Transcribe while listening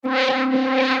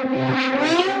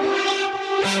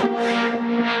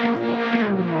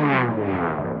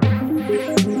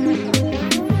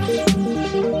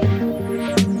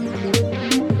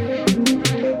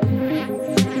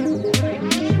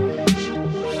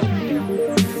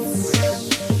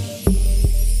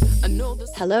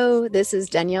Hello, this is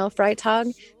Danielle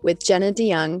Freitag with Jenna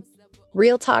DeYoung,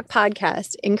 Real Talk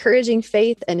Podcast, encouraging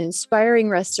faith and inspiring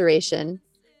restoration,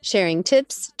 sharing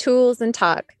tips, tools, and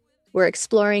talk. We're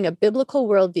exploring a biblical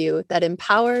worldview that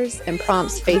empowers and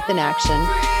prompts faith in action.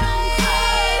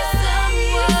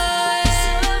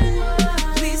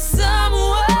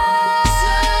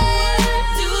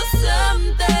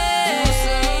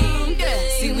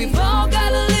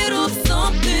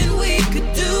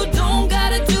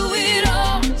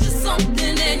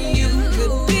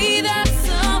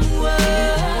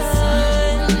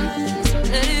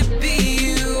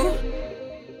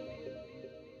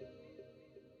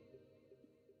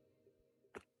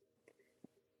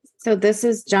 So this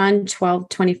is John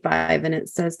 12:25, and it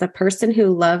says, the person who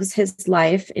loves his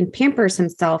life and pampers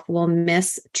himself will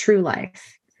miss true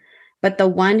life. But the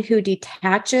one who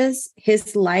detaches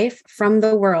his life from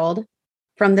this world,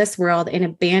 and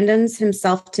abandons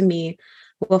himself to me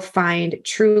will find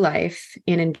true life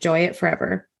and enjoy it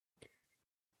forever.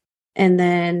 And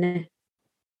then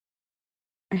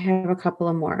I have a couple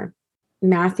of more.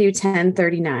 Matthew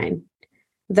 10:39.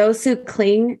 Those who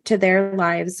cling to their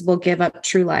lives will give up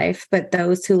true life, but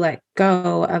those who let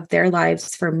go of their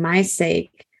lives for my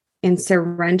sake and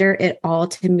surrender it all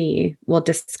to me will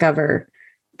discover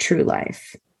true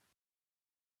life.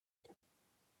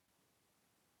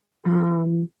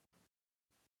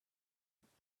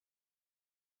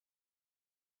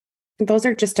 Those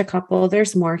are just a couple.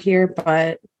 There's more here,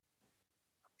 but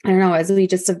I don't know. As we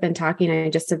just have been talking, I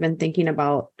just have been thinking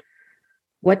about,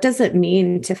 what does it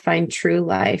mean to find true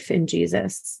life in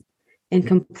Jesus and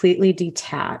completely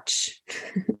detach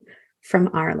from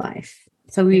our life?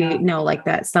 So we know like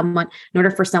that someone, in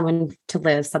order for someone to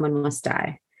live, someone must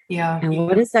die. Yeah. And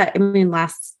what is that? I mean,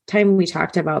 last time we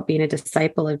talked about being a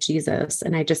disciple of Jesus,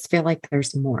 and I just feel like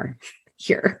there's more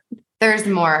here. There's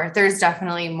more. There's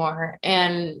definitely more.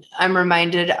 And I'm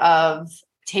reminded of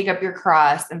take up your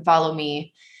cross and follow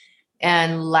me.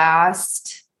 And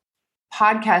last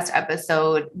podcast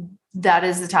episode, that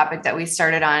is the topic that we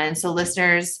started on. And so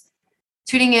listeners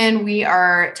tuning in, we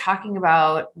are talking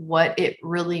about what it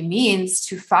really means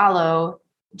to follow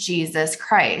Jesus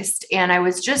Christ. And I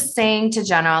was just saying to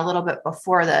Jenna a little bit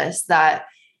before this, that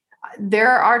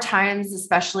there are times,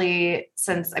 especially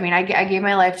since, I gave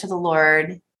my life to the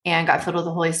Lord and got filled with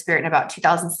the Holy Spirit in about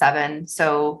 2007.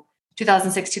 So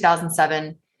 2006,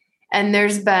 2007. And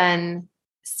there's been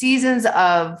seasons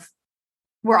of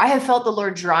where I have felt the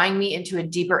Lord drawing me into a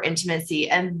deeper intimacy.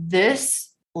 And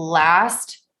this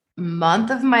last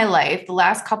month of my life, the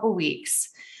last couple weeks,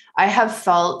 I have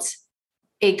felt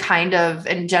a kind of,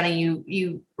 and Jenna,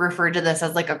 you referred to this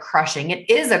as like a crushing.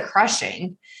 It is a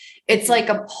crushing. It's like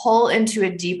a pull into a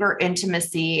deeper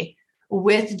intimacy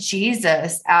with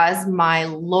Jesus as my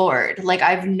Lord. Like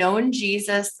I've known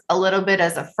Jesus a little bit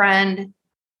as a friend.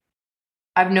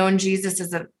 I've known Jesus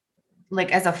as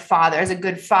a father, as a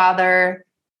good father.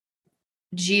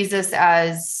 Jesus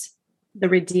as the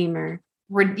Redeemer.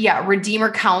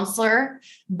 Redeemer, counselor,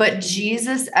 but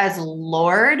Jesus as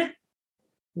Lord.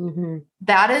 Mm-hmm.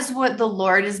 That is what the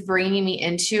Lord is bringing me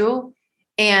into.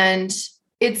 And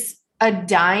it's a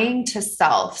dying to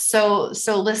self. So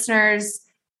listeners,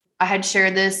 I had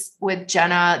shared this with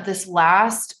Jenna this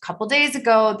last couple days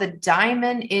ago. The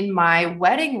diamond in my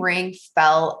wedding ring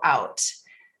fell out.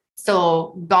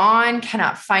 So gone,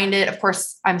 cannot find it. Of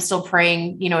course, I'm still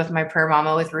praying, with my prayer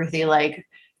mama, with Ruthie, like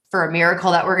for a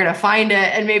miracle that we're going to find it.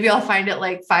 And maybe I'll find it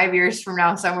like 5 years from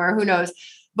now somewhere, who knows?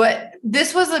 But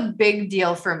this was a big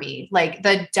deal for me. Like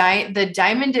the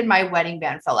diamond in my wedding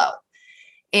band fell out.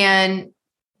 And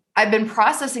I've been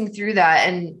processing through that.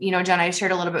 And, Jen, I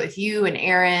shared a little bit with you and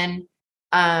Aaron,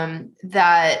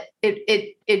 that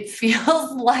it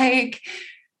feels like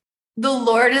the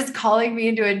Lord is calling me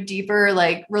into a deeper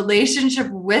relationship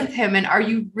with him. And are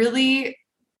you really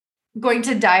going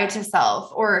to die to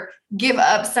self or give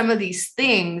up some of these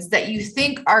things that you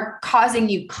think are causing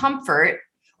you comfort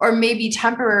or maybe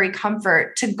temporary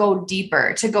comfort to go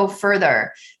deeper, to go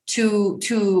further, to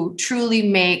truly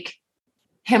make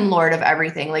him Lord of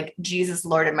everything, like Jesus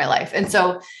Lord in my life? And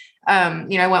so,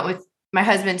 I went with my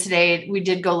husband today. We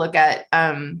did go look at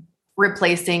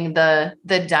replacing the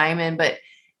diamond, but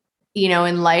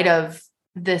in light of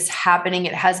this happening,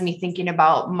 it has me thinking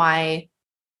about my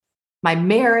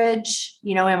marriage.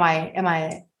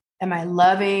 Am I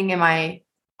loving? Am I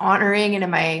honoring? And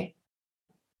am I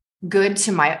good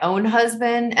to my own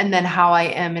husband? And then how I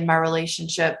am in my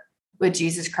relationship with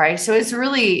Jesus Christ. So it's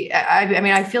really,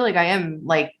 I feel like I am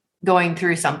going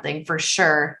through something for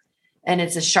sure. And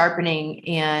it's a sharpening,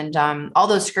 and all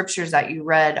those scriptures that you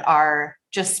read are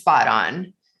just spot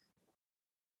on.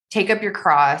 take up your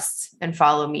cross and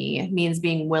follow me means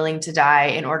being willing to die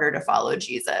in order to follow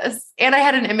Jesus. And I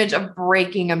had an image of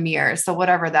breaking a mirror. So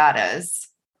whatever that is.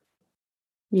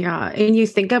 Yeah. And you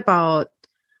think about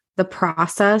the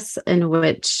process in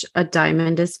which a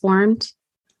diamond is formed.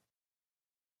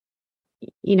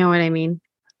 You know what I mean?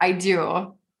 I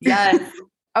do. Yes.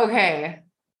 Okay.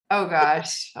 Oh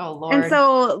gosh. Oh Lord. And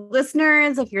so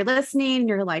listeners, if you're listening,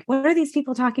 you're like, what are these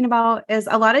people talking about? Is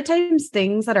a lot of times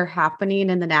things that are happening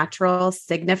in the natural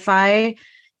signify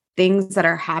things that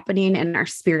are happening in our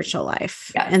spiritual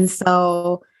life. Yes. And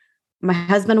so my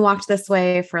husband walked this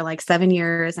way for like 7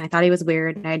 years and I thought he was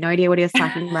weird. And I had no idea what he was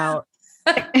talking about.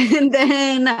 And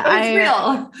then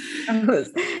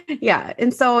yeah.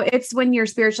 And so it's when your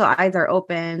spiritual eyes are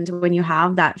opened, when you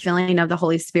have that feeling of the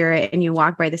Holy Spirit and you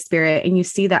walk by the Spirit and you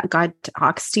see that God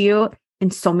talks to you in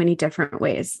so many different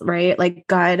ways, right? Like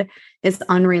God is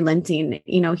unrelenting.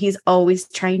 You know, he's always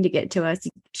trying to get to us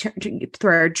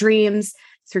through our dreams,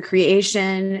 through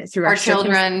creation, through our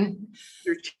children,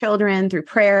 through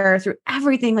prayer, through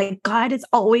everything. Like God is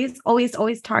always, always,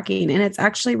 always talking. And it's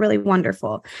actually really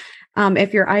wonderful.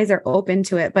 If your eyes are open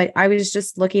to it. But I was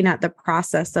just looking at the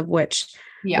process of which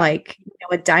like, you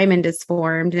know, a diamond is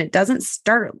formed, and it doesn't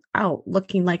start out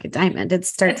looking like a diamond. It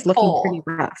starts looking pretty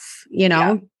rough, you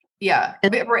know? Yeah.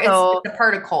 It's a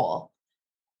particle.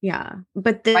 Yeah.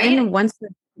 But then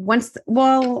once,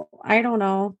 well, I don't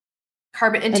know.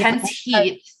 Intense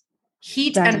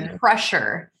heat and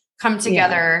pressure come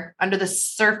together under the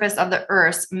surface of the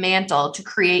Earth's mantle to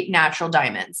create natural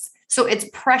diamonds. So it's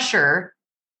pressure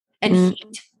and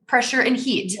heat, pressure and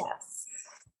heat. Yes.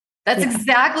 That's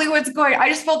exactly what's going on. I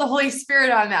just felt the Holy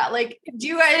Spirit on that. Like, do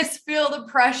you guys feel the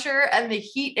pressure and the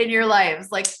heat in your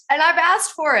lives? Like, and I've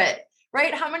asked for it,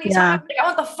 right? How many times? Like, I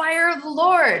want the fire of the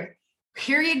Lord.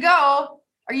 Here you go.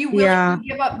 Are you willing to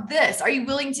give up this? Are you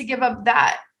willing to give up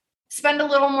that? Spend a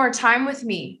little more time with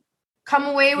me. Come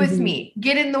away with me.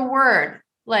 Get in the word.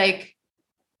 Like,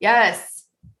 yes.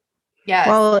 Yes.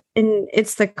 Well, and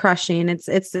it's the crushing. It's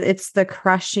the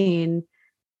crushing,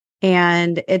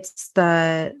 and it's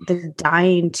the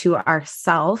dying to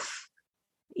ourself,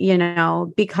 you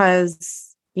know,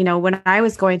 because, you know, when I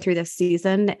was going through this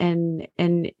season and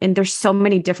there's so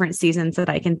many different seasons that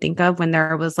I can think of when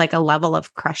there was like a level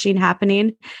of crushing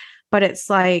happening, but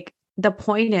it's like, the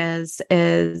point is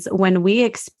when we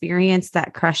experience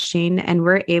that crushing and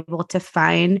we're able to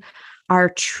find our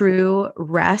true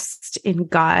rest in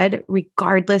God,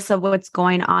 regardless of what's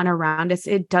going on around us,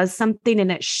 it does something, and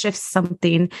it shifts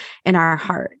something in our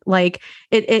heart. Like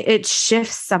it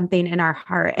shifts something in our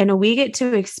heart, and we get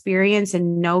to experience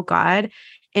and know God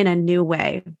in a new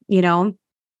way, you know?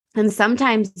 And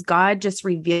sometimes God just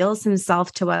reveals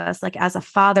himself to us like as a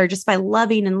father, just by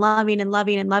loving and loving and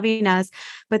loving and loving us.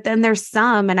 But then there's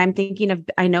some, and I'm thinking of,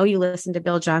 I know you listened to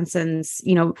Bill Johnson's,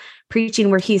 you know, preaching,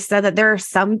 where he said that there are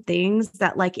some things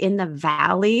that like in the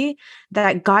valley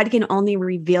that God can only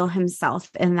reveal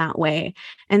himself in that way.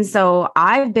 And so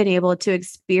I've been able to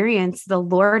experience the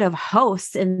Lord of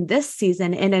hosts in this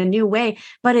season in a new way,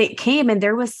 but it came and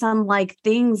there was some like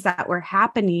things that were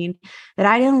happening that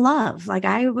I didn't love. Like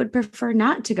I would prefer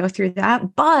not to go through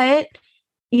that. But,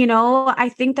 you know, I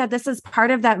think that this is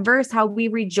part of that verse, how we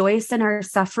rejoice in our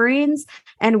sufferings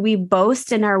and we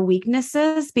boast in our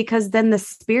weaknesses, because then the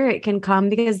Spirit can come,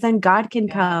 because then God can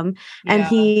come and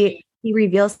he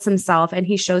reveals himself and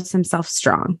he shows himself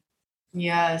strong.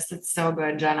 Yes, it's so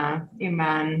good, Jenna.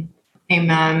 Amen.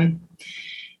 Amen.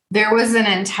 There was an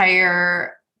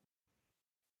entire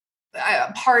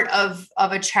part of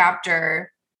a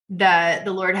chapter that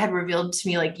the Lord had revealed to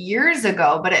me like years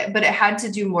ago, but it had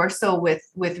to do more so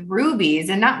with rubies,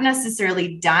 and not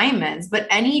necessarily diamonds, but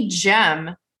any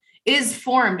gem is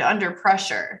formed under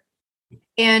pressure.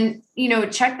 And, you know,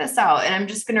 check this out. And I'm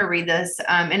just going to read this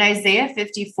in Isaiah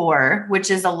 54, which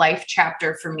is a life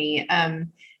chapter for me.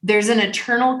 There's an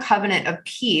eternal covenant of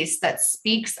peace that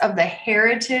speaks of the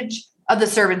heritage of the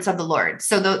servants of the Lord.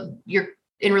 So you're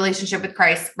in relationship with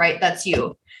Christ, right? That's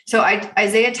you. So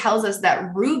Isaiah tells us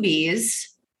that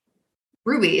rubies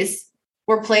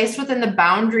were placed within the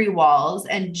boundary walls,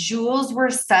 and jewels were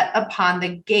set upon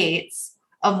the gates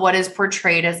of what is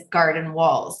portrayed as garden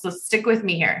walls. So stick with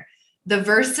me here. The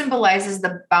verse symbolizes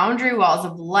the boundary walls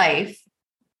of life,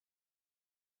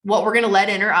 what we're going to let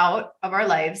in or out of our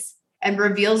lives, and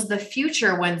reveals the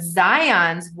future when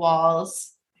Zion's walls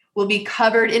will be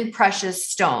covered in precious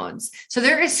stones. So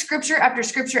there is scripture after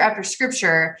scripture after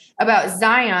scripture about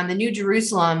Zion, the New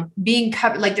Jerusalem, being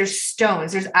covered. Like there's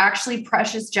stones, there's actually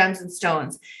precious gems and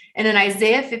stones. And in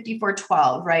Isaiah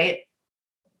 54:12, right?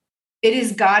 It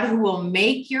is God who will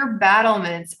make your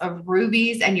battlements of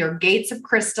rubies and your gates of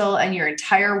crystal and your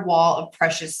entire wall of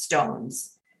precious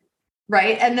stones.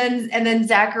 Right. And then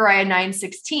Zechariah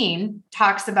 9:16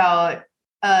 talks about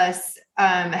us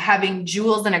having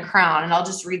jewels and a crown. And I'll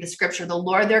just read the scripture. The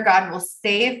Lord their God will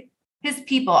save his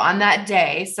people on that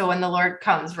day. So when the Lord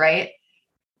comes, right,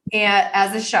 and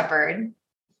as a shepherd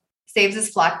saves his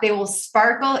flock, they will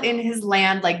sparkle in his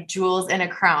land like jewels in a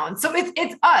crown. So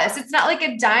it's us. It's not like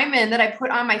a diamond that I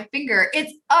put on my finger.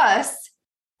 It's us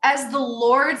as the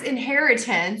Lord's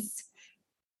inheritance,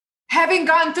 having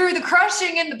gone through the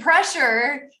crushing and the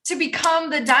pressure to become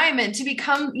the diamond, to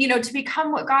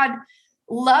become what God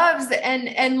loves.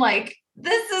 And like,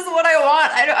 this is what I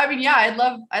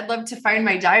want. I'd love to find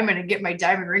my diamond and get my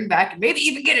diamond ring back and maybe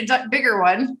even get a bigger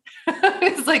one.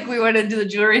 It's like we went into the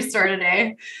jewelry store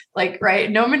today, like, right.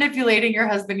 No manipulating your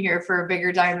husband here for a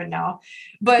bigger diamond now,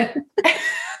 but,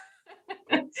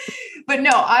 but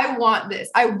no, I want this.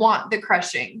 I want the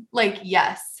crushing. Like,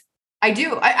 yes, I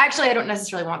do. I don't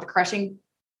necessarily want the crushing,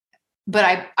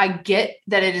 but I get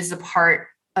that it is a part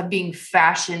of being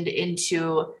fashioned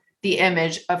into the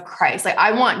image of Christ. Like,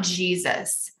 I want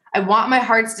Jesus. I want my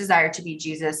heart's desire to be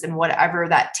Jesus, and whatever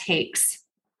that takes.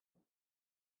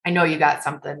 I know you got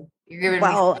something. You're giving me.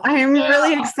 I'm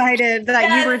really excited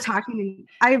that you were talking.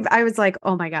 I was like,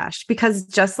 oh my gosh, because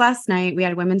just last night we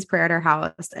had women's prayer at our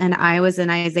house, and I was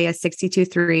in Isaiah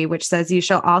 62:3, which says, "You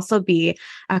shall also be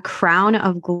a crown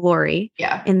of glory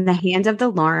in the hand of the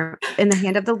Lord,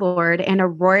 and a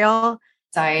royal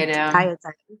diadem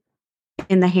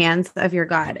in the hands of your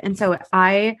God." And so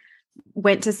I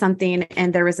went to something,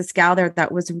 and there was a gal there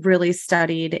that was really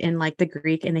studied in like the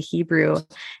Greek and the Hebrew.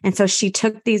 And so she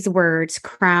took these words,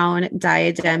 crown,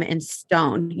 diadem, and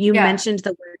stone. You mentioned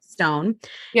the word stone.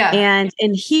 Yeah. And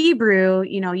in Hebrew,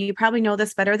 you probably know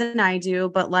this better than I do,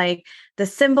 but like the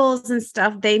symbols and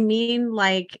stuff, they mean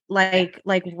like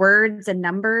words and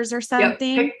numbers or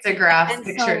something. Yep. Pictographs,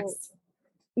 pictures.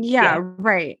 Yeah,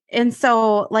 right. And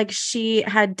so like she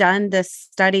had done this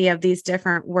study of these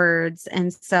different words.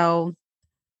 And so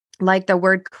like the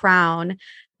word crown,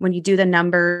 when you do the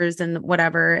numbers and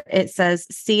whatever, it says,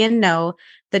 see and know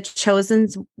the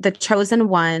chosen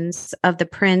ones of the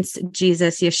Prince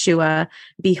Jesus, Yeshua,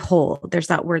 behold. There's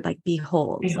that word like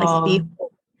behold. Like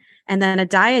behold. And then a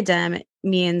diadem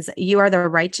means you are the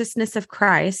righteousness of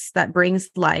Christ that brings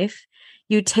life.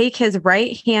 You take his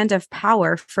right hand of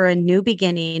power for a new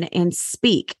beginning and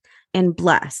speak and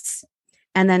bless.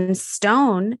 And then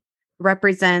stone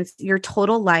represents your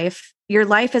total life. Your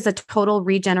life is a total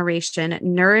regeneration,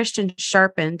 nourished and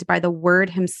sharpened by the word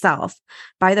himself,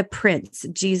 by the Prince,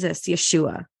 Jesus,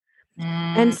 Yeshua.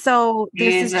 And so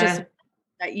this is just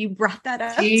that you brought that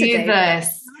up today.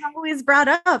 It's not always brought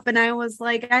up. And I was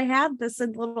like, I had this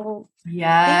in little.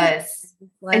 Yes.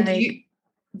 Like, and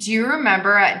do you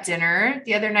remember at dinner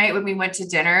the other night when we went to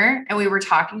dinner and we were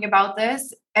talking about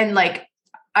this, and like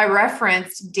I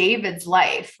referenced David's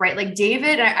life, right? Like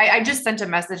David, I just sent a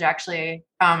message actually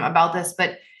about this,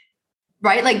 but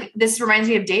right. Like this reminds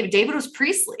me of David. David was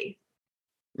priestly.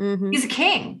 Mm-hmm. He's a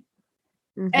king.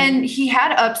 Mm-hmm. And he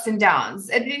had ups and downs.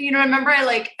 And remember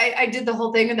I did the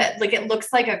whole thing that like, it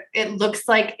looks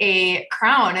like a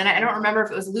crown. And I don't remember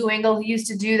if it was Lou Engle who used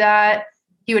to do that.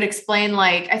 He would explain,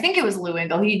 like, I think it was Lou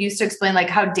Engle. He used to explain like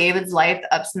how David's life,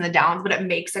 the ups and the downs, but it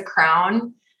makes a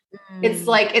crown. It's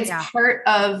like, it's part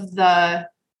of the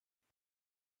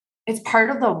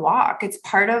walk. It's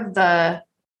part of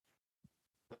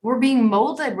we're being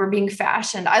molded. We're being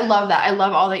fashioned. I love that. I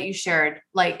love all that you shared.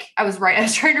 Like I was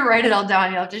trying to write it all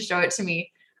down. You'll have to show it to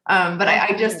me. But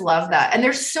I just love that. And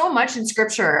there's so much in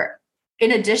scripture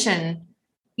in addition,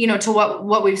 to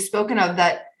what we've spoken of,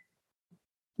 that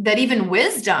even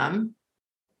wisdom,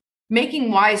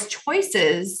 making wise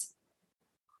choices,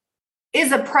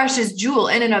 is a precious jewel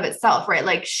in and of itself, right?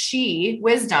 Like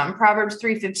wisdom, Proverbs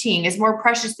 3:15, is more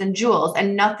precious than jewels,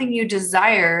 and nothing you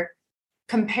desire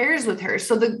compares with her.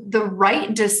 So the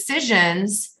right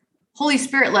decisions, Holy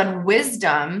Spirit led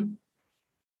wisdom,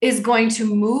 is going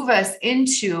to move us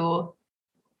into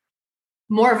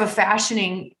more of a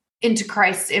fashioning into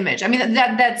Christ's image. I mean,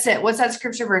 that's it. What's that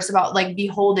scripture verse about, like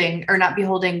beholding, or not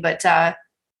beholding, but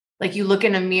like you look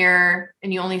in a mirror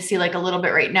and you only see like a little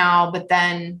bit right now, but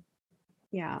then.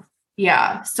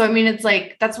 Yeah. So, I mean, it's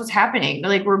like, that's what's happening.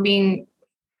 Like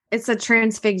it's a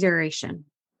transfiguration.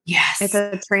 Yes. It's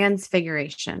a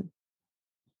transfiguration.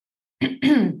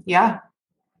 Yeah.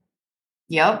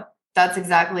 Yep. That's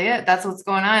exactly it. That's what's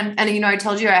going on. And, I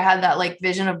told you I had that like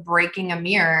vision of breaking a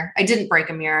mirror. I didn't break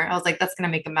a mirror. I was like, that's going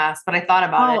to make a mess, but I thought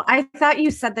about it. Oh, I thought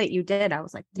you said that you did. I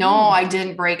was like, no, I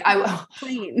didn't break.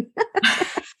 Clean.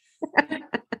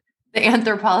 The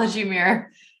Anthropologie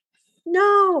mirror.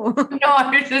 No. No,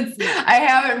 I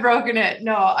haven't broken it.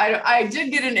 No, I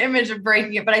did get an image of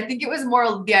breaking it, but I think it was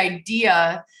more the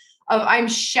idea of I'm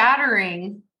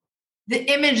shattering the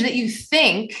image that you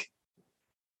think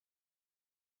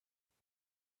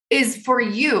is for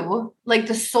you, like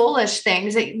the soulish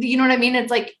things that, you know what I mean?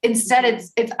 It's like, instead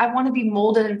it's, I want to be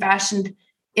molded and fashioned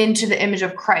into the image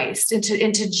of Christ,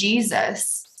 into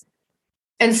Jesus.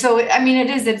 And so, I mean, it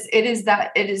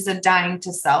is a dying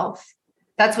to self.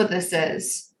 That's what this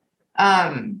is.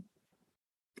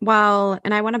 Well,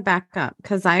 and I want to back up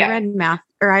because I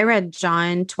read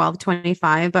John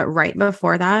 12:25, but right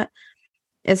before that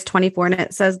is 24. And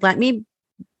it says, let me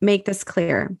make this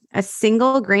clear. A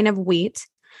single grain of wheat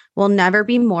will never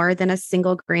be more than a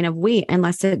single grain of wheat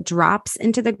unless it drops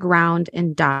into the ground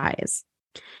and dies,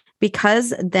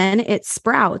 because then it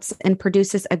sprouts and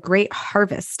produces a great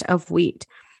harvest of wheat,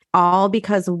 all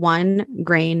because one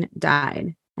grain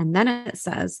died. And then it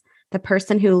says, the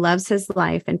person who loves his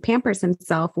life and pampers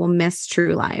himself will miss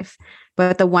true life,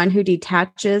 but the one who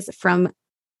detaches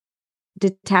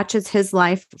his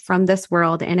life from this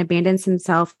world and abandons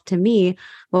himself to me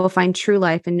will find true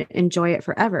life and enjoy it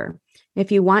forever. If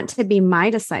you want to be my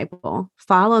disciple,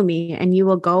 follow me and you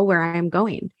will go where I am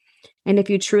going. And if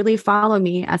you truly follow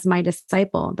me as my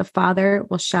disciple, the Father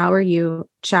will shower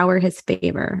his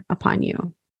favor upon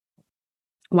you.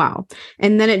 Wow.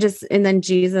 And then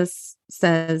Jesus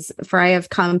says, for I have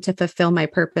come to fulfill my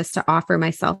purpose to offer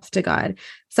myself to God.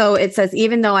 So it says,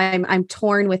 even though I'm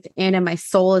torn within and my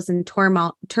soul is in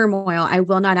turmoil, I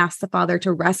will not ask the Father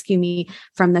to rescue me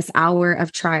from this hour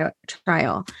of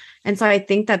trial. And so I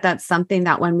think that that's something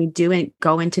that when we do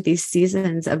go into these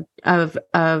seasons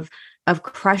of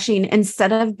crushing,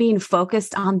 instead of being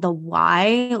focused on the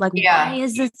why, like, why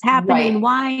is this happening? Right.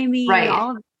 Why me? Right.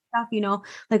 All of stuff,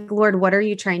 like, Lord, what are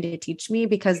you trying to teach me?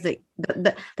 Because the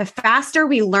faster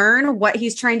we learn what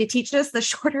he's trying to teach us, the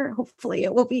shorter, hopefully,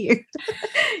 it will be,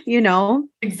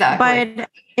 Exactly. But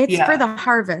it's for the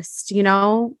harvest,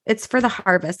 it's for the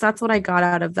harvest. That's what I got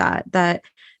out of that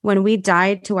when we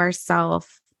died to ourselves,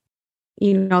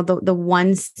 the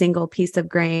one single piece of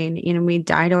grain, we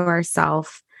die to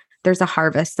ourselves, there's a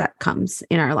harvest that comes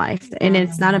in our life. And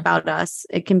it's not about us.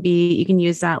 It can be, you can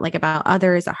use that like about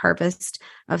others, a harvest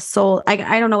of soul.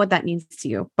 I don't know what that means to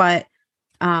you, but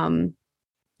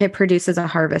it produces a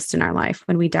harvest in our life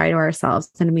when we die to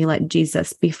ourselves and we let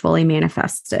Jesus be fully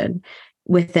manifested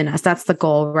within us. That's the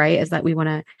goal, right? Is that we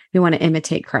want to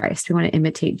imitate Christ. We want to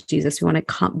imitate Jesus. We want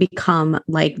to become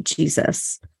like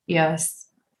Jesus. Yes.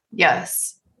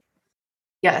 Yes.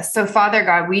 Yes. So Father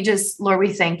God, Lord,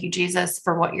 we thank you, Jesus,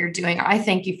 for what you're doing. I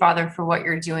thank you, Father, for what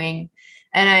you're doing.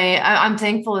 And I'm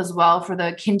thankful as well for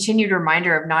the continued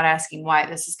reminder of not asking why.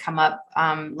 This has come up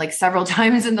like several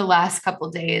times in the last couple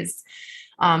of days.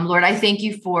 Lord, I thank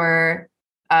you for,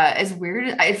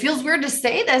 it feels weird to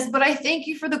say this, but I thank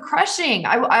you for the crushing.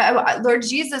 Lord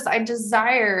Jesus, I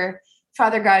desire,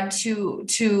 Father God, to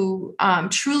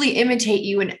truly imitate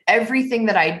you in everything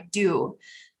that I do.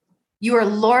 You are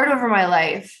Lord over my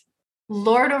life,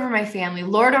 Lord over my family,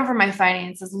 Lord over my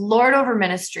finances, Lord over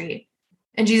ministry.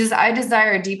 And Jesus, I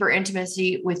desire a deeper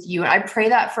intimacy with you. And I pray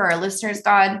that for our listeners,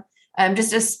 God,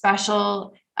 just a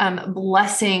special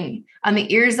blessing on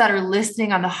the ears that are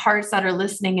listening, on the hearts that are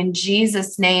listening, in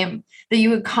Jesus' name, that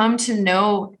you would come to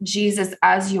know Jesus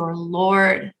as your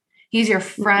Lord. He's your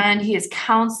friend. He is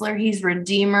counselor. He's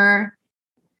redeemer.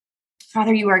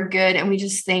 Father, you are good. And we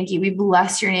just thank you. We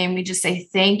bless your name. We just say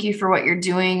thank you for what you're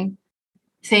doing.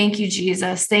 Thank you,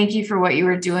 Jesus. Thank you for what you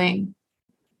are doing.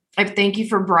 I thank you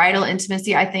for bridal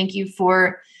intimacy. I thank you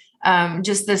for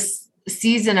just this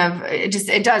season of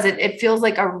it feels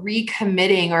like a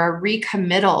recommitting or a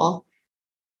recommittal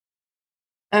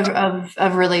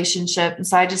of relationship. And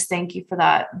so I just thank you for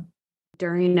that.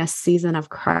 During a season of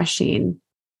crushing,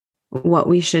 what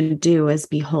we should do is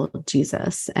behold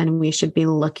Jesus, and we should be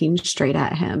looking straight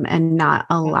at him and not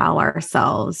allow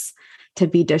ourselves to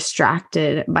be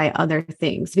distracted by other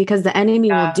things, because the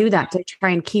enemy will do that to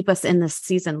try and keep us in this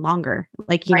season longer.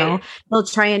 Like, he'll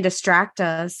try and distract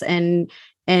us and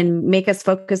make us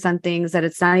focus on things that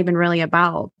it's not even really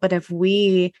about. But if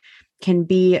we can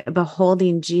be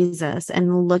beholding Jesus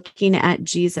and looking at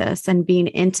Jesus and being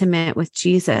intimate with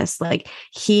Jesus, like,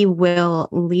 he will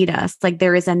lead us. Like,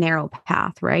 there is a narrow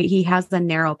path, right? He has a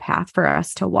narrow path for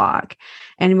us to walk.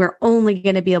 And we're only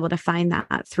going to be able to find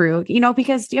that through,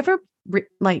 because do you ever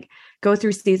go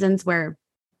through seasons where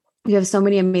you have so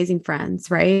many amazing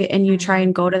friends, right? And you try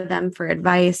and go to them for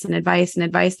advice. But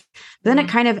then it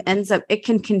kind of ends up, it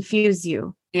can confuse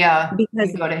you. Yeah.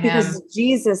 Because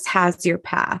Jesus has your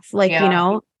path. Like,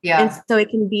 Yeah. And so it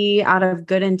can be out of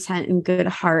good intent and good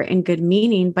heart and good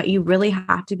meaning, but you really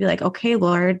have to be like, okay,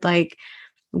 Lord, like,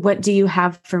 what do you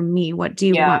have for me? What do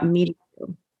you want me to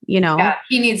do? Yeah.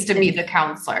 He needs to be the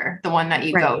counselor, the one that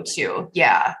you go to.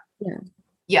 Yeah. Yeah.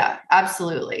 Yeah,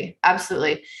 absolutely.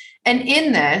 Absolutely. And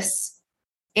in this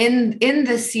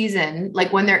season,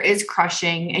 like when there is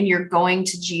crushing and you're going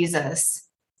to Jesus,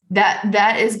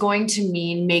 that is going to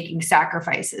mean making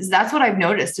sacrifices. That's what I've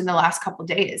noticed in the last couple of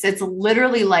days. It's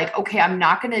literally like, okay, I'm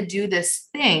not going to do this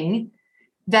thing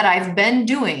that I've been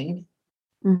doing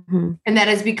and that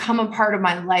has become a part of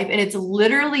my life. And it's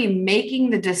literally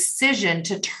making the decision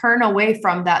to turn away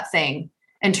from that thing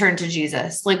and turn to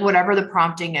Jesus, like whatever the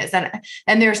prompting is.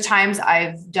 And there's times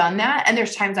I've done that. And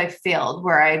there's times I've failed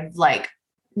where I've like,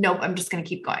 nope, I'm just going to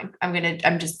keep going.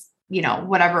 I'm just,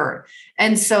 whatever.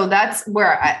 And so that's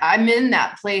where I'm in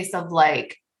that place of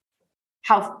like,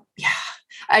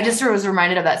 I just was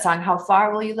reminded of that song. How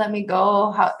far will you let me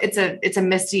go? It's a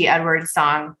Misty Edwards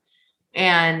song.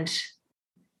 And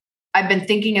I've been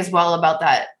thinking as well about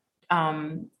that,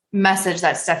 message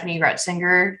that Stephanie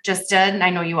Gretzinger just did. And I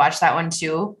know you watched that one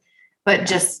too, but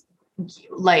just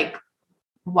like,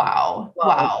 wow.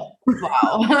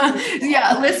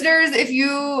 Yeah. Listeners, if you,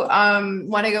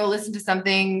 want to go listen to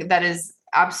something that is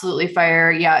absolutely fire.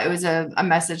 Yeah. It was a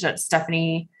message that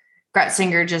Stephanie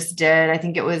Gretzinger just did. I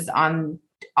think it was on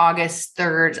August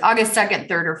 2nd,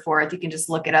 3rd or 4th. You can just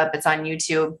look it up. It's on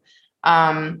YouTube.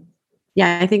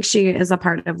 Yeah, I think she is a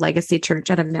part of Legacy Church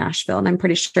out of Nashville, and I'm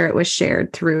pretty sure it was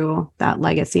shared through that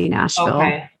Legacy Nashville.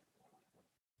 Okay.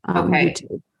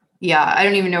 YouTube. Yeah, I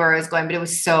don't even know where I was going, but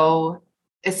it's so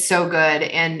good.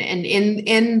 And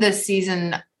in the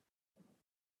season,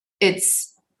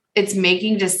 it's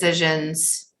making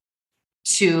decisions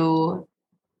to,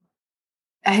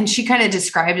 and she kind of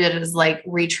described it as like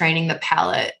retraining the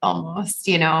palate almost,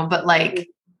 but like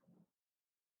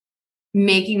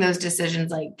making those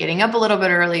decisions, like getting up a little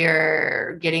bit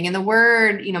earlier, getting in the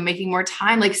word, making more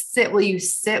time, like will you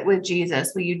sit with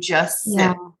Jesus? Will you just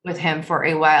sit with him for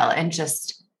a while and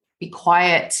just be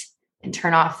quiet and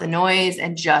turn off the noise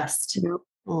and just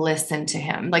listen to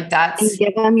him? Like that's, and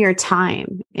give him your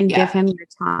time give him your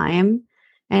time.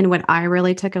 And what I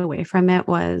really took away from it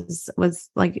was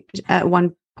like at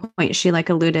one point she like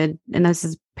alluded, and this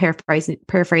is paraphrasing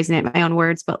it in my own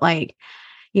words, but like,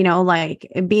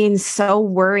 like being so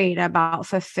worried about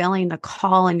fulfilling the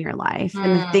call in your life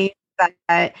and the things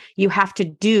that you have to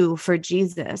do for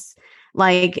Jesus,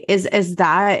 like, is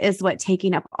what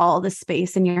taking up all the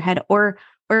space in your head, or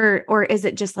is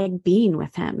it just like being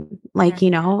with him, like,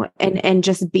 and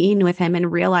just being with him and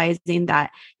realizing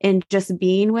that in just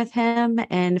being with him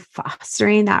and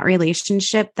fostering that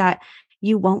relationship that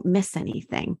you won't miss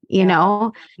anything,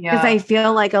 because I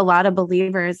feel like a lot of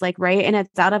believers, like, right. And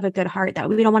it's out of a good heart that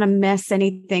we don't want to miss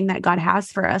anything that God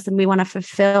has for us. And we want to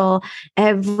fulfill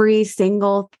every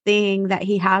single thing that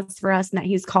he has for us and that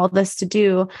he's called us to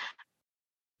do.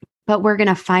 But we're going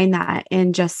to find that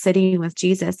in just sitting with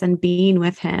Jesus and being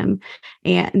with him.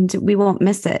 And we won't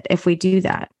miss it if we do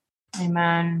that.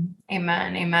 Amen.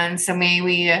 Amen. Amen. So may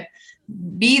we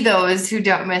be those who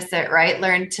don't miss it, right?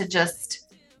 Learn to just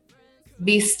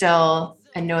be still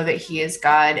and know that he is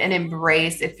God, and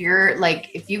embrace. If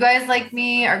you guys like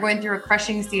me are going through a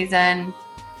crushing season,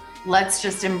 let's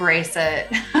just embrace it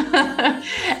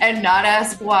and not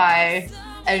ask why.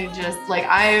 And just like,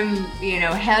 I'm,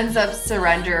 hands up,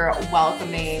 surrender,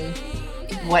 welcoming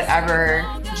whatever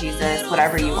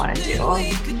you want to do.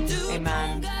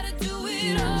 Amen.